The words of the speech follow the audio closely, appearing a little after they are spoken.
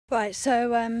Right, so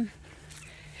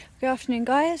good afternoon,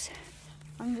 guys.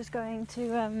 I'm just going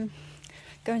to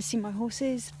go and see my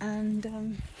horses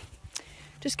and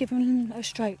just give them a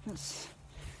stroke. That's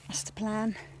the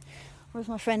plan. With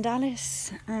my friend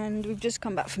Alice, and we've just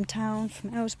come back from town,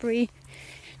 from Aylesbury,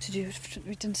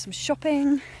 we've done some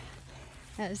shopping.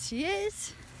 As she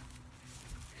is,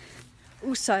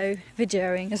 also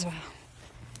videoing as well.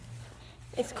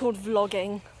 It's called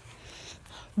vlogging.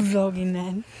 Vlogging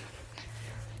then.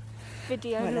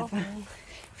 Video Whatever. logging.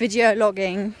 Video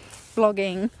logging,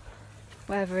 vlogging,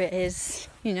 whatever it is,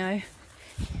 you know,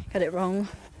 got it wrong.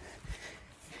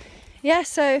 Yeah,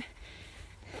 so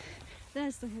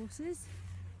there's the horses.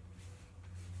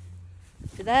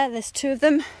 So there's two of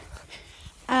them.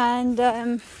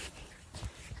 And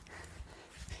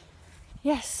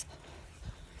yes,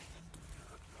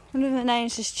 one of the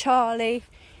names is Charlie,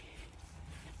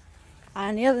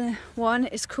 and the other one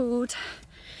is called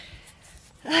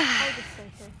I'll just stay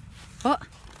here. what?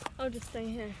 I'll just stay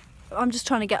here. I'm just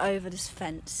trying to get over this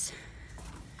fence.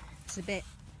 It's a bit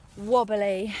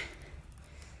wobbly.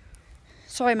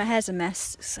 Sorry, my hair's a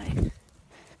mess. So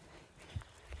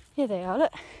here they are.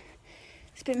 Look,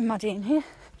 it's a bit muddy in here.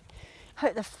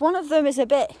 Hope one of them is a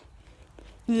bit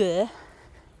bleh,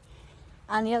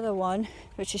 and the other one,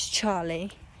 which is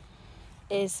Charlie,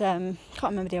 is can't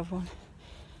remember the other one,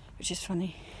 which is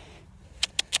funny.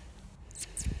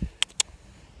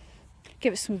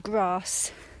 Give it some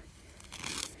grass.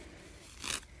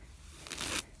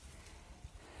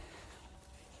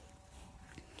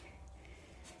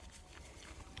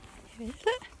 Here it is,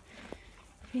 look.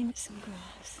 Giving it some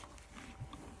grass.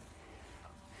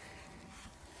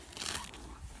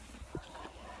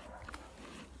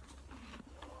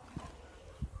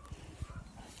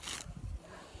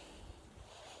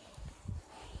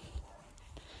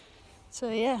 So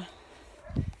yeah,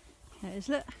 there it is,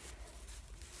 look.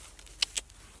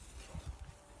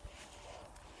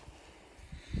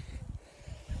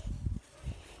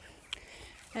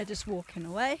 They're just walking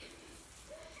away.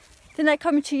 Then they're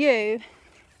coming to you.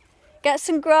 Get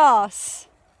some grass.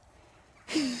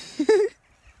 You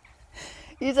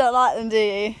don't like them, do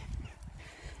you?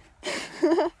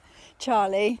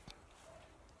 Charlie.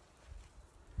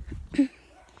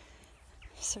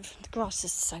 So the grass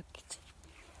is soaked.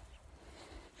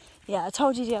 Yeah, I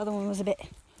told you the other one was a bit,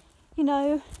 you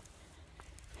know.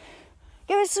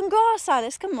 Give us some grass,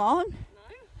 Alice, come on. No?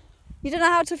 You don't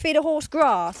know how to feed a horse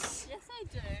grass? Yes, I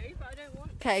do, but I don't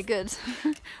want to. Okay, good.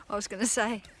 I was going to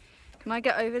say, can I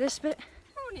get over this bit?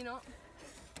 Probably not.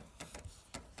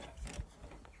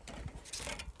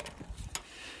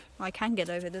 I can get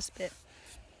over this bit.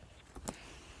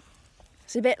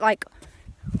 It's a bit like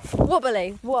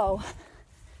wobbly. Whoa.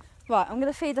 Right, I'm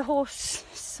going to feed the horse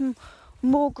some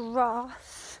more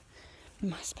grass.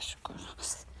 My special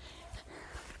grass.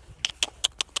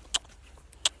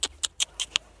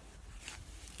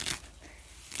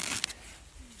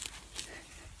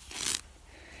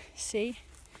 See?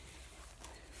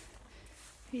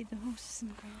 Feed the horses some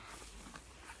grass.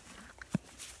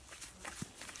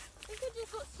 I think I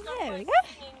just got stuck There by we go.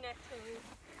 stinging nettles.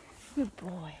 Good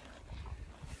boy.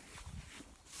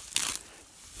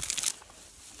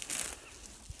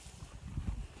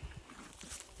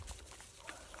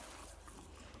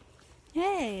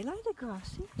 Hey, like the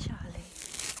grass, see, Charlie.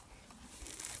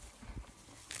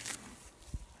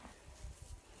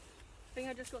 I think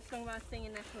I just got stung by a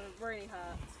stinging nettle and it really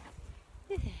hurts.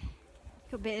 Yeah.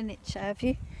 Got a bit of an itch, have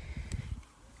you?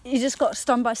 You just got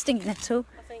stung by a stinging nettle.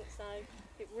 I think so.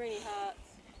 It really hurts.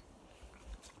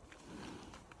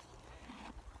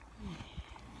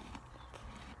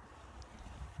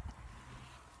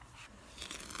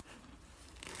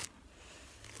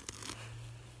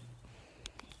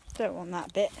 Don't want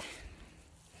that bit.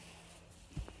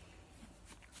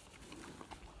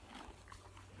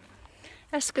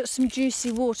 Let's get some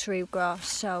juicy watery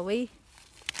grass, shall we?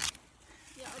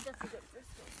 Yeah, I definitely got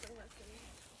stung by a stinging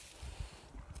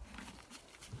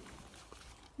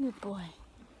nettle. Good boy.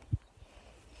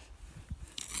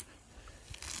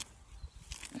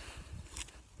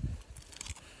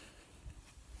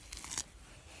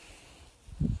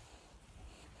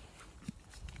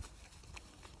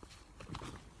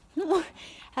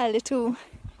 A little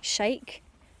shake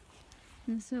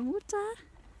and some water.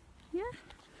 Yeah.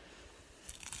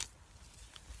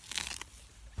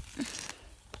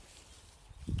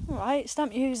 All right,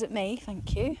 stamp your hooves at me,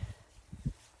 thank you.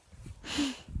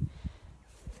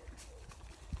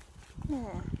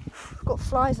 Yeah, I've got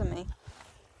flies on me.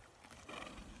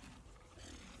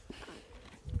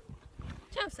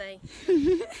 Chelsea.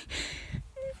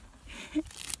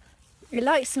 You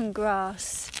like some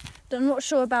grass. I'm not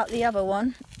sure about the other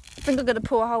one. I think I'm going to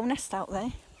pull a whole nest out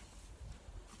there.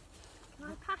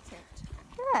 Can I pat it?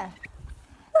 Yeah.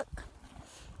 Look.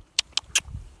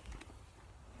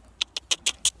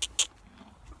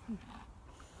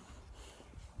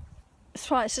 It's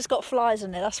fine, it's just got flies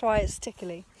on it, that's why it's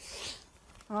tickly.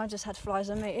 And I just had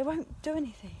flies on me. It won't do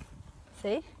anything.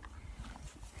 See?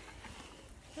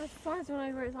 There's flies all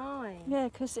over its eye. Yeah,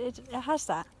 because it has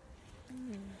that.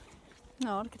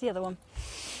 Oh, look at the other one.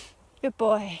 Good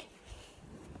boy.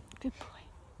 Good boy.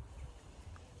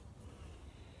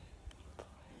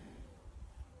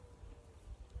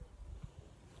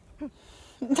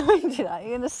 Don't do that,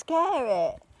 you're going to scare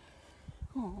it.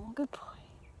 Oh, good boy.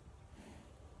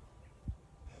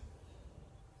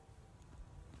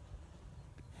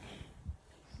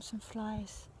 Some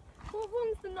flies. What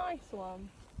one's the nice one?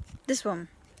 This one.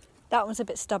 That one's a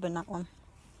bit stubborn, that one.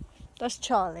 That's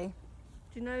Charlie.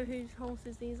 Do you know whose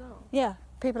horses these are? Yeah,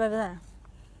 people over there.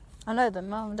 I know them,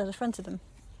 Mum and Dad are friends with them.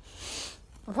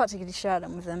 I practically share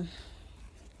them with them.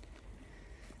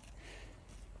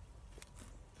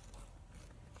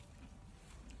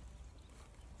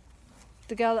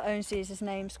 The girl that owns these, his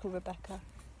name's called Rebecca.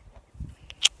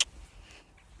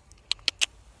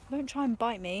 Don't try and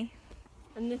bite me.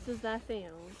 And this is their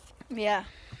field? Yeah.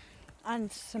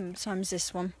 And sometimes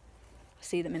this one. I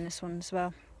see them in this one as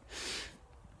well.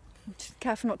 Just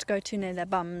careful not to go too near their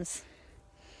bums.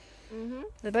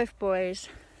 They're both boys.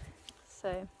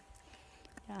 So,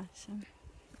 yeah. So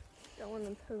Don't want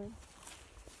them pooing.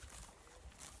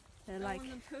 they're Don't like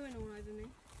want them pooing all over me.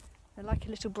 they're like a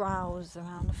little browse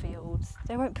around the fields.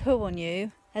 They won't poo on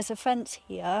you. There's a fence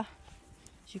here,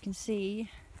 as you can see.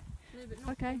 No, but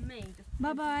not Okay. on me. Just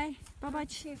Bye bye. Bye bye.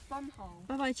 see its bum hole.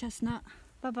 Bye bye, Chestnut.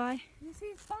 Bye bye. You see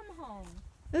its bum hole?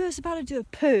 Oh, it's about to do a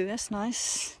poo. That's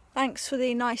nice. Thanks for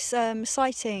the nice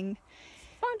sighting.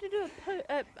 About to do a poo.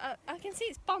 I can see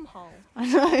its bum hole. I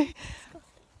know.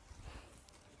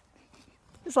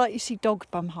 It's like you see dog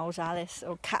bum holes, Alice,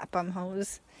 or cat bum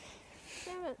holes.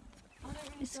 Yeah, but I don't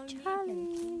really It's go near Charlie.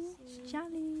 him. It's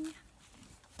Charlie.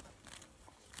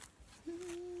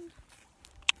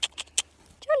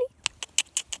 Charlie.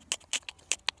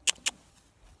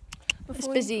 It's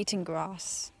Before busy eating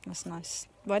grass. That's nice.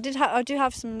 Well, I do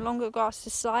have some longer grass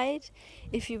this side,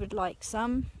 if you would like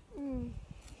some.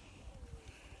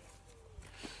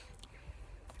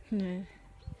 No.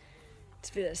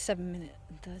 It's been at 7 minutes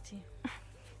and 30.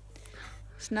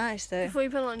 It's nice though. Before you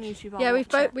put it on YouTube, I'll Yeah,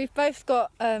 watch we've both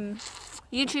got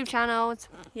YouTube channels.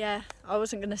 yeah, I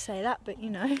wasn't gonna say that, but you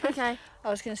know. Okay. I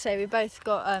was gonna say we both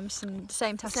got some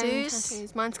same tattoos. Same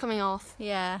tattoos. Mine's coming off.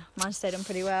 Yeah, mine stayed on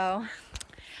pretty well.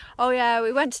 Oh yeah,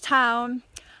 we went to town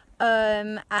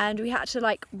and we had to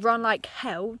like run like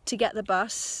hell to get the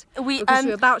bus because we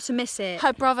were about to miss it.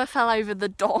 Her brother fell over the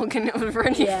dog and it was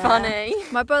really funny.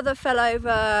 My brother fell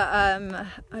over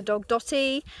a dog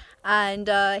Dottie and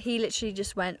he literally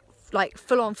just went like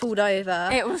full on fallen over.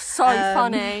 It was so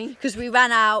funny. Because we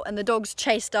ran out and the dogs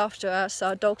chased after us.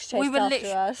 Our dogs chased after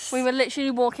us. We were literally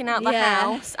walking out the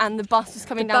house and the bus was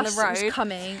coming down the road. Was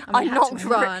coming and I we had knocked to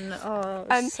run. Oh,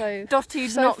 it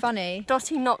was so funny.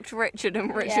 Dottie knocked Richard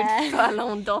and Richard fell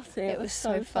on Dottie. It was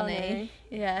so funny.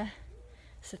 Yeah.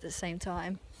 So at the same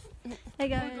time. There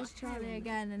goes Charlie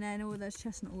again, and then all those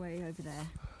chestnut way over there.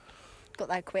 Got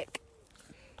there quick.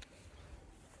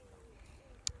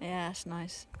 Yeah, that's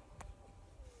nice.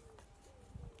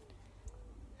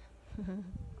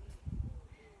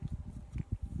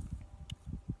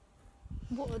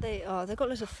 What were they? Oh, they've got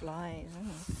loads of flies.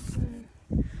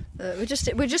 Oh. We're just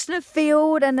in a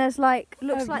field, and there's like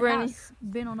looks like that's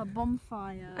been on a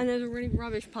bonfire. And there's a really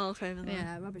rubbish park over there.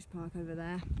 Yeah, rubbish park over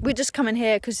there. We're just coming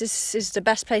here because this is the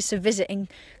best place to visit in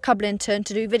Cublington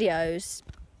to do videos.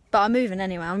 But I'm moving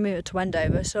anyway. I'm moving to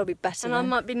Wendover, so it'll be better. And I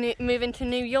might be moving to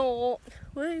New York.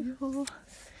 Woo.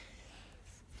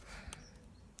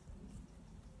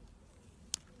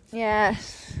 Yeah,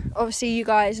 obviously you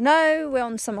guys know we're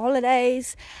on summer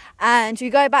holidays and we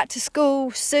go back to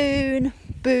school soon.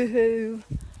 Boo-hoo.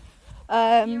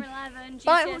 Year 11, GCSE.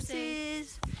 Bye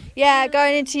horses. Yeah,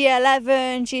 going into year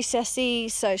 11,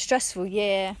 GCSE, so stressful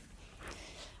year.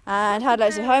 And had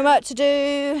loads of homework to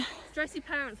do. Stressy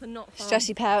parents are not fun.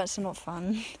 Stressy parents are not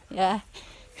fun, yeah.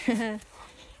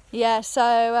 Yeah,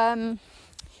 so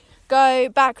go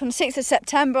back on the 6th of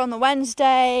September on the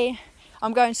Wednesday.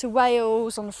 I'm going to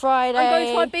Wales on the Friday.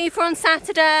 I'm going to Ibiza on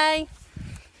Saturday.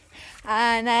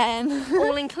 And then...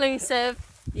 all inclusive.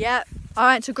 Yep.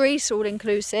 I went to Greece, all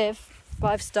inclusive.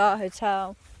 5-star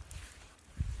hotel.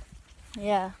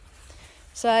 Yeah.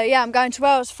 So yeah, I'm going to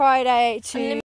Wales Friday to...